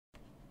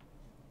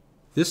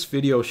This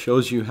video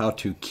shows you how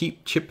to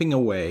keep chipping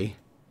away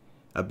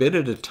a bit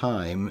at a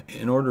time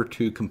in order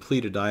to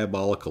complete a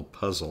diabolical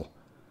puzzle.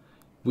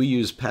 We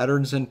use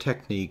patterns and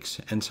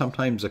techniques, and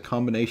sometimes a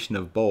combination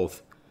of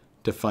both,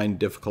 to find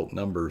difficult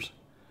numbers.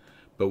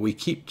 But we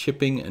keep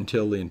chipping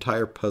until the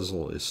entire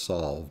puzzle is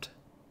solved.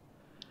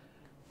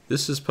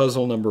 This is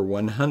puzzle number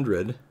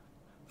 100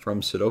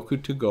 from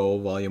Sudoku to Go,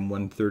 volume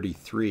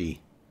 133.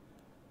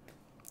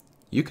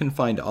 You can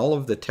find all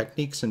of the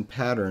techniques and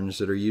patterns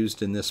that are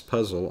used in this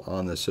puzzle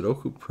on the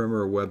Sudoku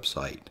Primer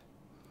website.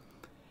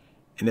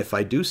 And if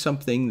I do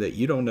something that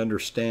you don't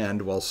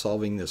understand while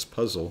solving this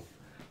puzzle,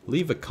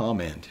 leave a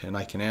comment and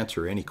I can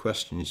answer any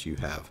questions you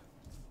have.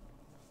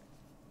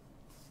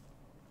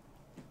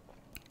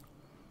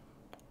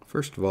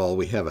 First of all,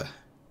 we have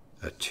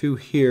a 2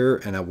 here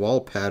and a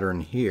wall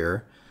pattern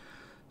here.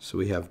 So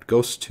we have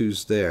ghost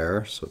 2s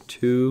there. So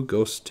 2,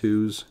 ghost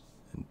 2s,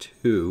 and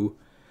 2.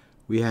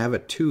 We have a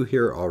 2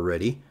 here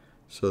already,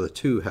 so the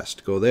 2 has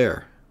to go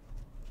there.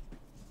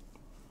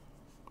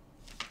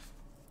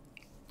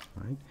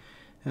 All right.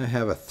 And I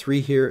have a 3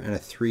 here and a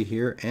 3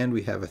 here, and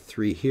we have a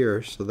 3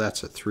 here, so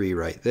that's a 3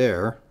 right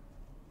there.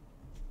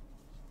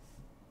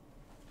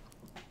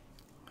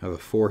 I have a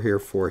 4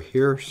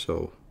 here,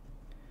 so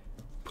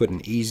put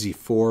an easy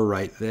 4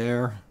 right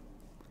there.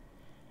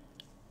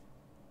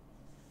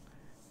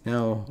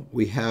 Now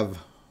we have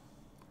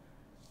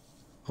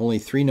only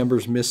 3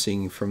 numbers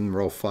missing from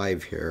row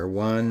 5 here.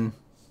 1,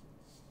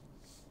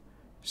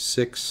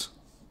 6,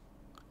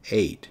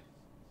 8.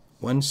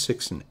 1,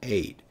 6, and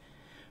 8.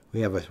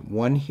 We have a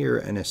 1 here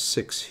and a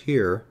 6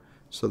 here,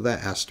 so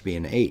that has to be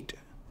an 8.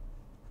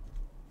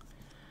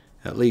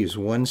 That leaves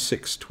 1,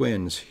 6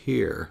 twins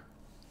here.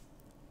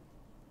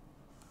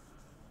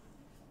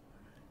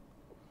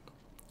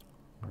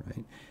 All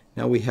right.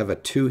 Now we have a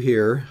 2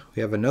 here.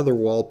 We have another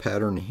wall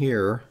pattern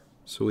here,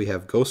 so we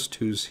have ghost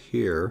 2s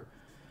here.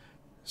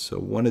 So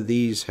one of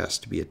these has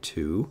to be a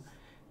 2.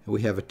 And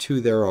we have a 2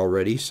 there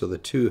already, so the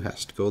 2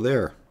 has to go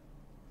there.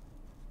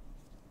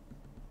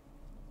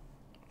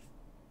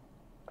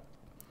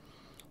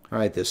 All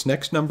right, this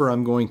next number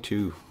I'm going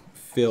to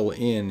fill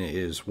in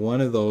is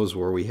one of those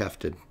where we have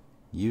to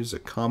use a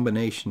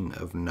combination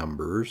of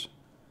numbers.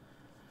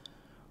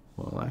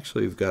 Well,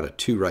 actually we've got a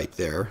 2 right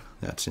there.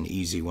 That's an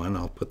easy one.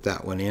 I'll put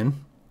that one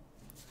in.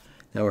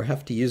 Now we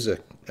have to use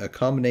a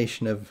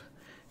combination of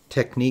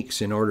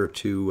techniques in order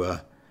to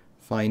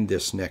find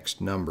this next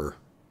number.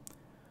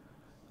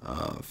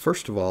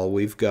 First of all,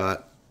 we've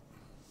got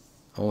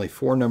only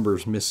 4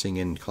 numbers missing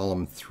in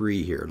column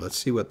 3 here. Let's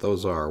see what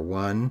those are.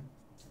 1,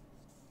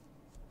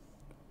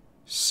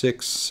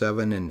 6,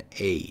 7, and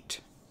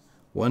 8.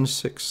 1,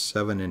 6,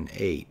 7, and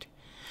 8.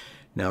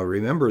 Now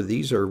remember,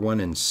 these are 1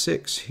 and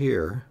 6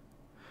 here,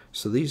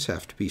 so these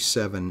have to be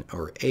 7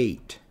 or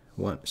 8.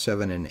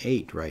 7 and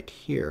 8 right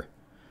here.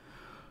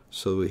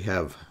 So we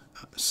have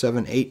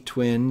 7, 8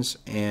 twins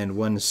and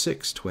 1,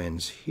 6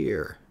 twins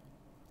here.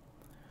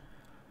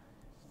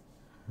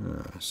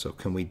 So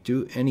can we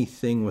do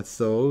anything with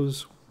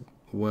those?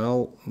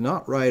 Well,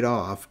 not right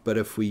off, but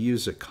if we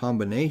use a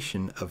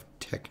combination of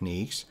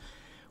techniques,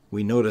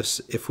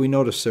 if we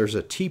notice there's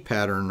a T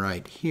pattern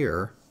right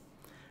here,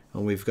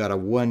 and we've got a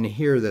 1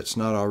 here that's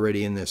not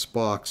already in this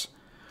box,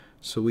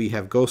 so we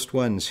have ghost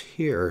 1s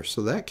here,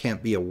 so that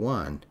can't be a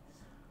 1.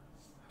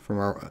 From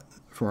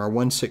our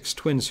 1, 6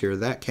 twins here,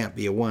 that can't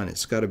be a 1.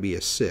 It's got to be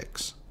a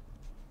 6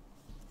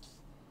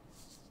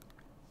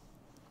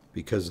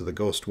 because of the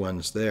ghost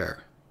 1s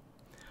there.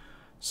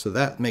 So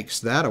that makes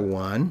that a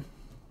 1,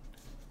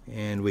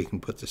 and we can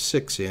put the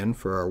 6 in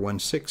for our 1,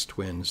 6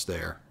 twins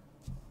there.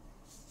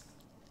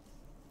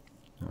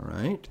 All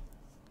right.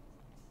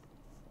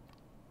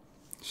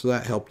 So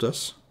that helped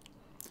us.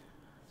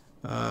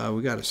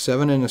 We got a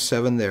 7 and a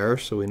 7 there,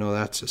 so we know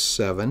that's a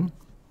 7.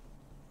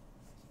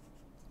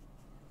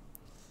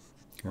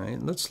 All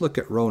right, let's look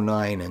at row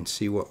 9 and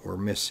see what we're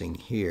missing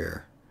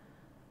here.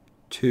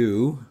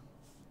 2,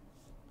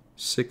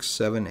 6,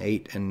 7,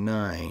 8, and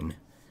 9.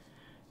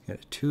 Got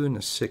a 2 and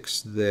a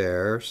 6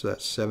 there, so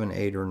that's 7,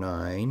 8, or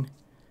 9.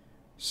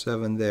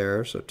 7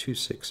 there, so 2,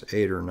 6,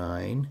 8, or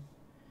 9.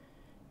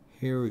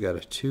 Here we got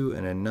a 2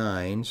 and a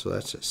 9, so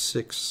that's a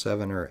 6,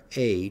 7, or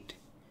 8.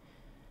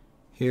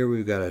 Here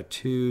we've got a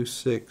 2,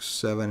 6,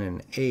 7,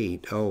 and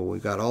 8. Oh, we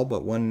got all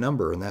but one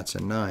number, and that's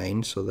a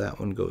 9, so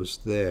that one goes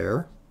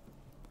there.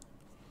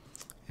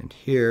 And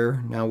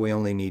here, now we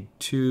only need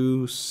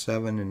 2, 6,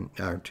 7, and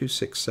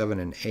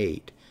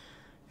 8.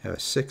 We have a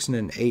 6 and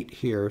an 8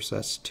 here, so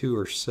that's 2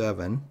 or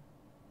 7.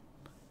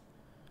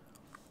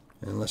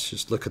 And let's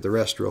just look at the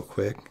rest real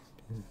quick.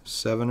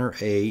 7 or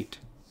 8.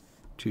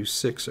 2,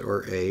 6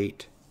 or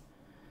 8,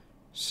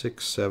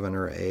 6, 7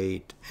 or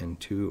 8, and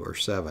 2 or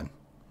 7.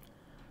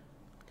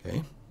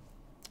 Okay.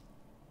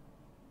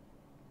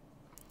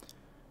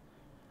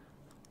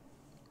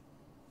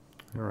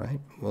 All right.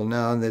 Well,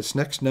 now this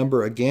next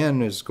number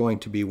again is going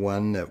to be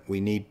one that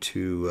we need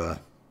to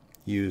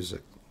use a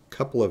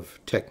couple of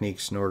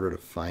techniques in order to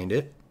find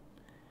it.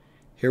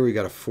 Here we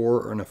got a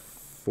 4 and a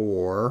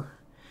 4.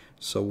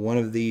 So one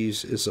of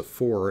these is a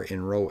 4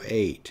 in row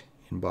 8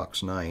 in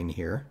box 9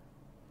 here.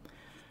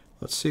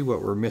 Let's see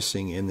what we're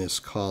missing in this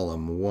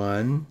column.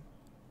 1,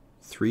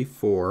 3,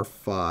 4,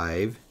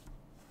 5.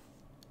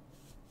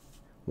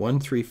 1,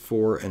 3,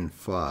 4, and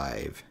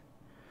 5.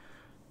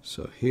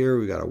 So here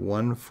we got a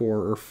 1,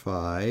 4, or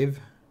 5.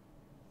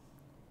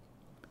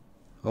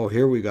 Oh,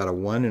 here we got a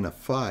 1 and a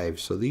 5.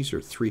 So these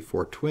are 3,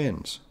 4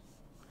 twins.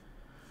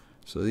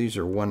 So these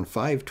are 1,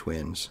 5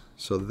 twins.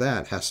 So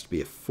that has to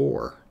be a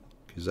 4,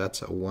 because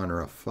that's a 1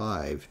 or a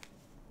 5.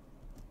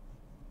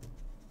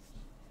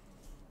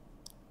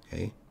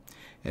 Okay.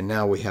 And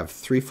now we have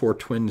 3, 4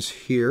 twins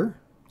here.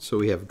 So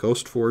we have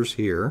ghost 4s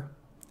here.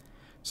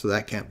 So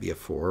that can't be a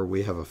 4.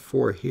 We have a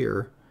 4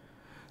 here.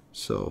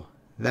 So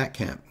that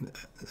can't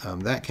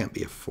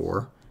be a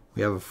 4.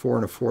 We have a 4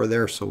 and a 4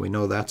 there, so we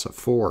know that's a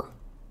 4.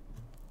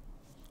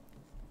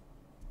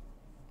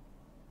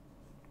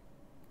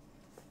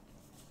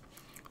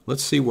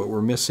 Let's see what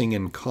we're missing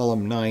in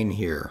column 9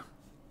 here.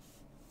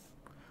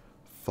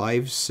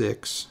 5,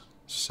 6,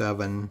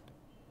 7,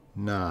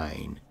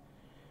 9.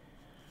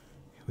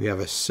 We have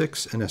a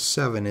 6 and a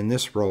 7 in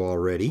this row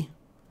already.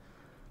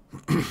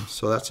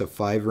 So that's a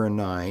 5 or a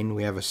 9.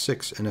 We have a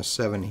 6 and a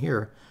 7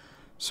 here.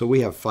 So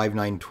we have 5,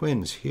 9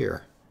 twins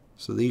here.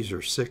 So these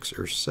are 6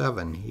 or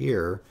 7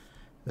 here.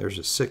 There's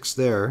a 6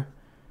 there.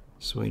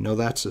 So we know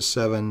that's a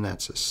 7,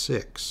 that's a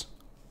 6.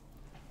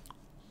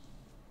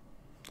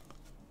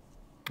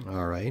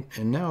 All right,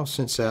 and now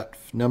since that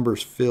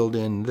number's filled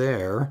in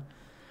there,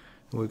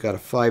 we've got a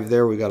 5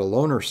 there, we've got a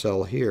loner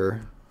cell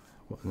here,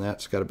 and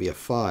that's got to be a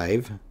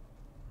 5.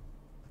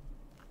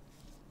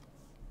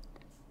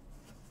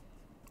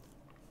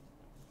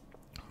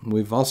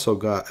 We've also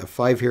got a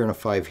 5 here and a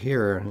 5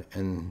 here,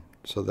 and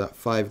so that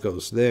 5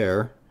 goes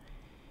there.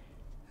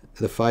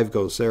 The 5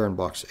 goes there in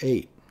box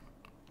 8.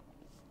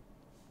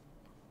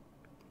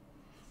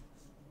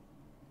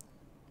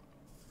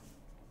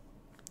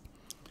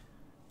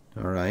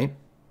 All right.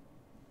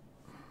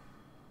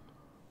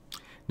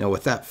 Now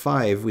with that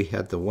 5, we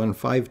had the 1,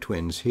 5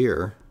 twins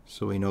here,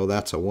 so we know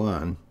that's a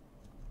 1.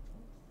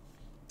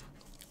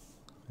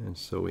 And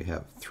so we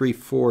have 3,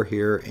 4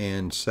 here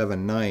and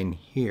 7, 9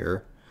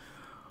 here.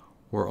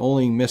 We're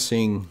only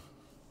missing,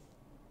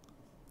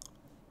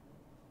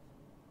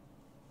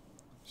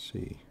 let's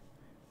see,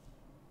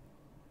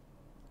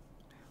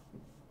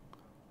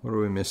 what are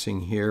we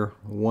missing here?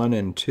 1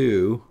 and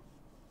 2.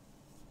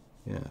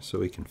 Yeah, so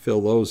we can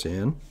fill those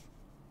in.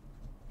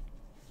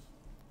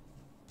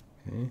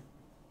 Okay.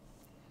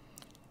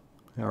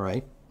 All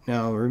right.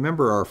 Now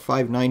remember our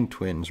 5, 9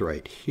 twins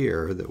right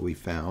here that we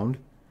found.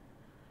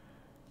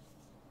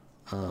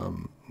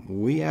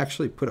 We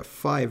actually put a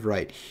 5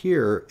 right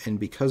here, and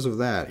because of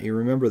that, you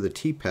remember the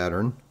T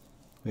pattern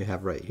we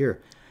have right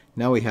here.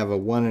 Now we have a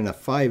 1 and a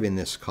 5 in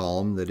this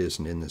column that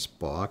isn't in this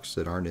box,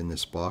 that aren't in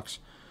this box.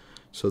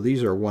 So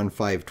these are 1,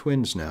 5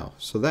 twins now.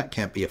 So that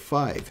can't be a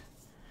 5.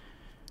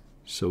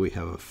 So we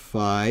have a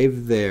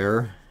 5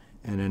 there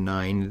and a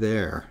 9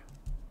 there.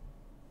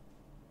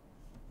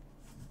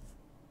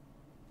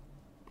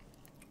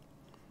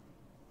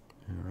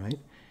 All right.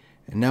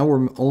 And now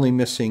we're only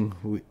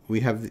missing,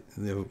 we have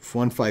the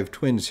 1, 5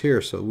 twins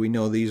here, so we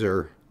know these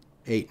are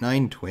 8,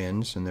 9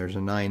 twins, and there's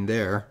a 9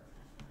 there.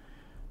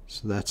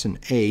 So that's an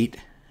 8,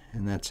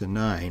 and that's a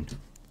 9.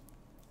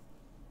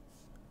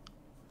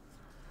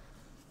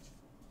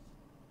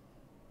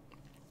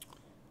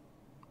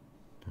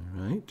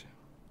 All right.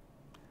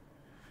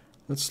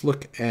 Let's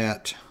look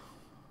at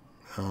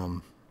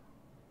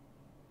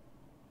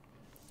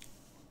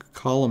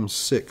column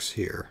 6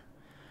 here.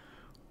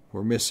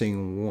 We're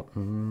missing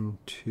 1,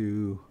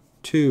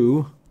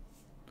 2,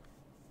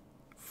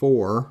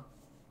 4,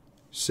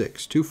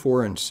 6. 2,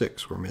 4, and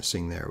 6 we're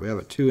missing there. We have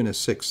a 2 and a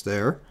 6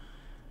 there.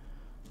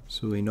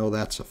 So we know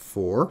that's a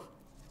 4.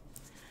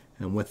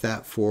 And with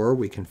that 4,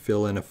 we can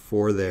fill in a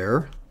 4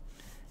 there.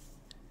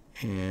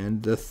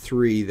 And the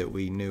 3 that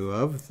we knew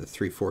of, the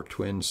 3, 4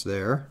 twins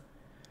there.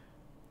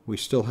 We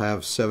still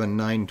have 7,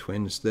 9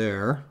 twins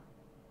there.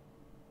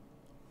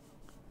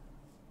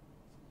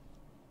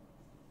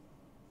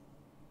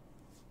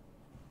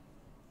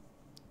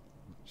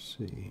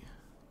 See.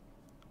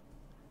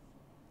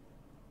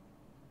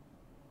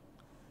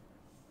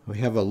 We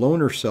have a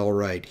loner cell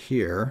right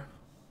here.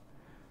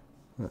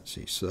 Let's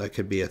see, so that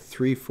could be a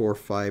 3, 4,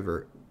 5,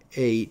 or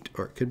 8,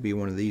 or it could be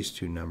one of these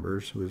two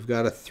numbers. We've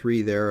got a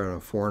 3 there and a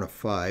 4 and a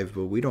 5,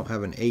 but we don't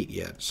have an 8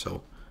 yet,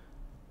 so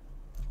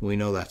we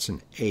know that's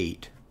an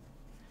 8.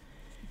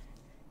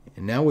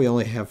 And now we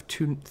only have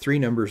 3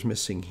 numbers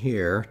missing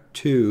here,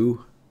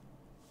 2,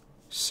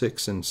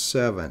 6, and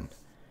 7.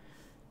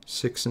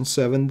 6 and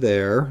 7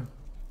 there.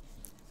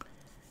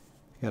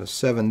 Got a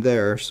 7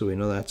 there, so we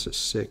know that's a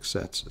 6,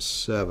 that's a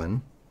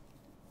 7.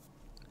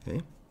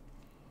 Okay.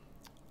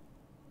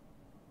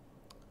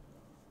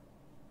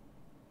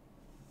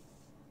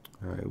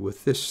 All right,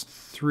 with this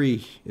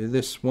 3,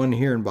 this one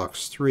here in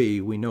box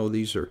 3, we know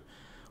these are,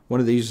 one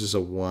of these is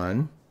a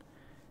 1.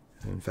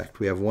 In fact,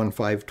 we have 1,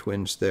 5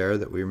 twins there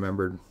that we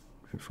remembered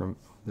from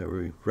that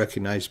we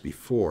recognized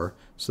before.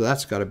 So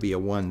that's got to be a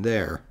 1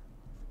 there.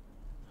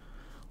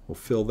 We'll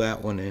fill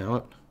that one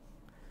out.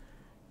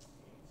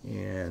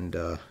 And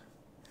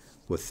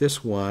with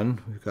this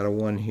one, we've got a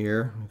 1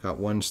 here. We've got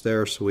 1s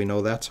there, so we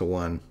know that's a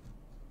 1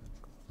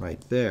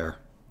 right there.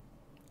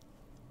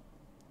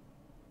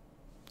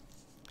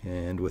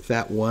 And with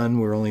that 1,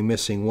 we're only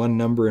missing 1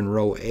 number in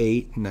row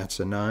 8, and that's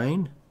a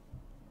 9.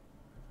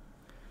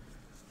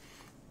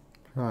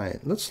 All right,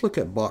 let's look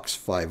at box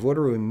 5. What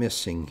are we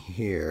missing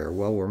here?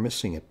 Well, we're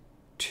missing a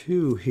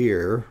 2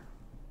 here.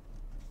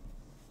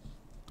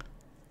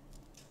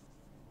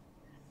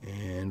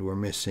 And we're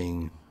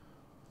missing,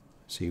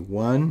 see,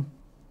 1,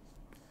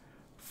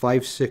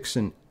 5, 6,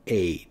 and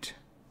 8.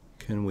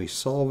 Can we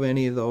solve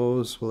any of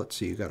those? Well, let's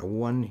see, you've got a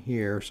 1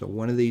 here, so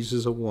one of these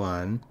is a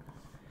 1.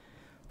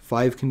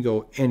 5 can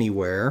go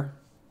anywhere.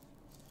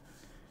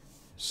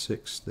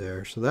 6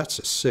 there, so that's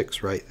a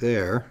 6 right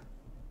there.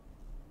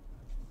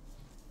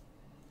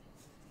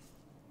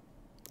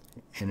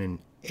 And an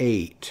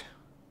 8.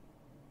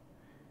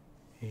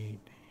 8,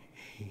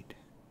 8.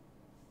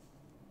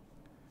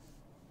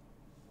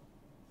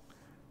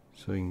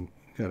 So you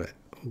got a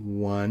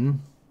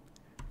 1,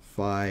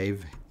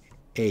 5,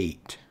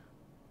 8.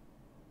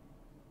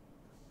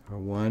 Or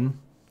 1,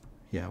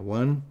 yeah,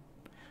 1,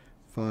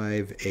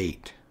 5,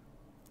 8.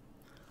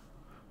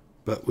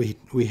 But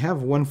we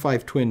have 1,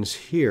 5 twins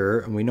here,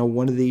 and we know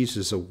one of these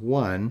is a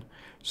 1.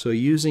 So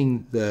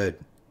using the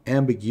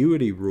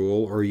ambiguity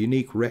rule or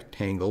unique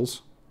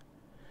rectangles,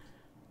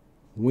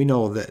 we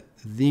know that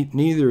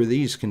neither of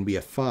these can be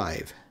a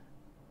 5.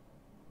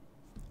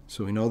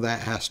 So we know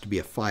that has to be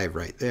a 5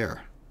 right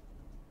there.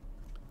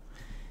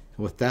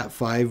 With that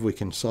 5, we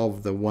can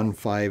solve the 1,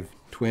 5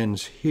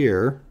 twins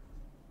here.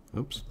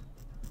 Oops.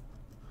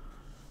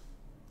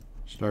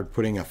 Start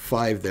putting a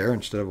 5 there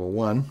instead of a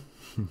 1.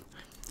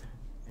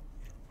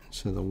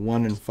 So the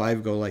 1 and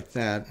 5 go like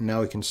that. And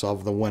now we can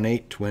solve the 1,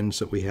 8 twins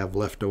that we have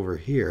left over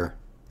here.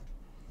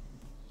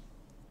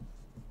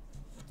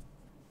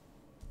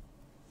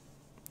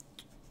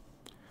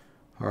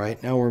 All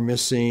right, now we're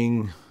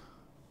missing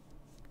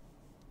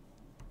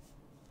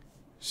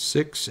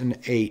 6 and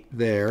 8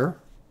 there.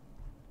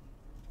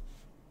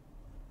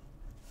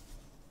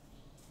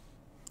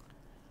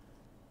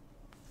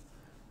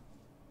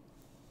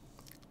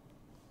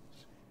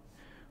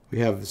 We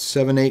have the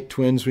 7, 8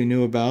 twins we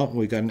knew about.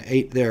 We got an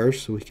 8 there,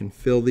 so we can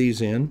fill these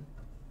in.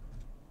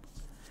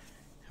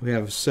 We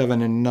have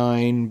 7 and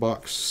 9,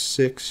 box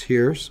 6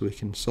 here, so we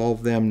can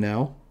solve them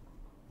now.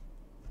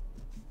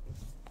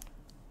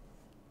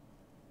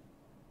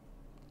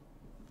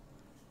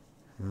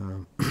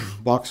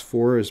 Box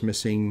 4 is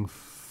missing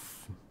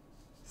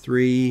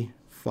 3,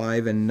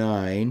 5, and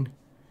 9.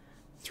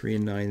 3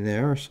 and 9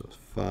 there, so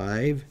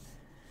 5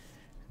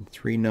 and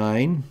 3,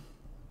 9.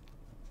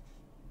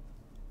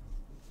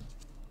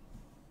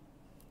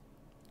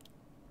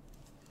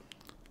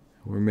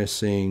 We're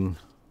missing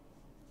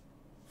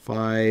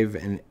 5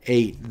 and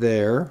 8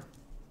 there.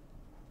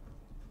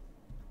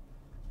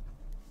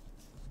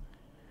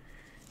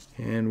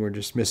 And we're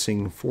just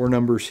missing 4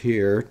 numbers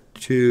here,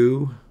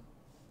 2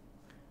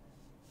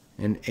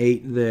 and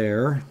 8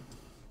 there.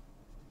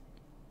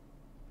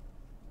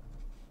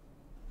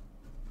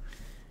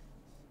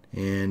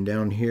 And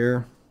down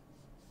here,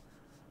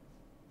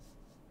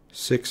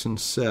 6 and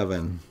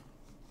 7.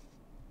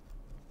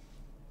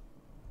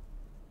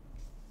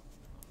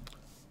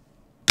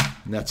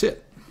 And that's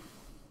it.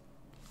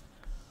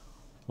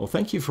 Well,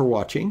 thank you for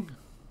watching.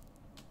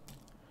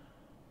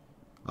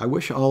 I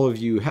wish all of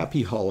you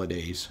happy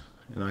holidays,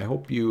 and I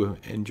hope you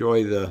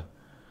enjoy the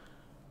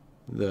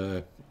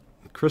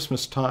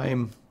Christmas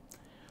time.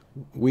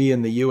 We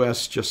in the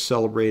U.S. just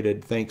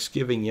celebrated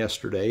Thanksgiving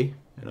yesterday,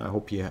 and I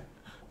hope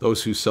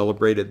those who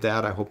celebrated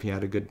that, I hope you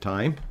had a good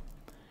time.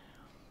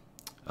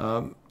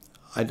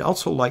 I'd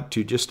also like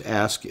to just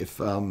ask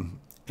if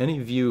any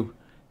of you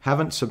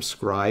haven't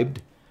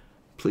subscribed,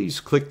 please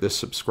click the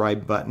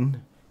subscribe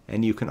button,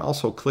 and you can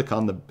also click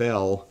on the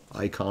bell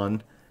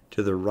icon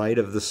to the right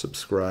of the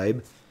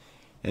subscribe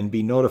and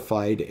be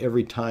notified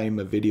every time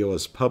a video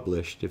is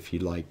published if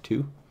you'd like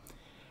to.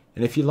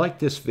 And if you like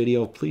this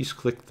video, please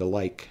click the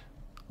like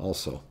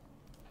also.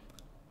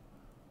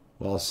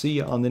 Well, I'll see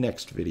you on the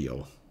next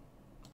video.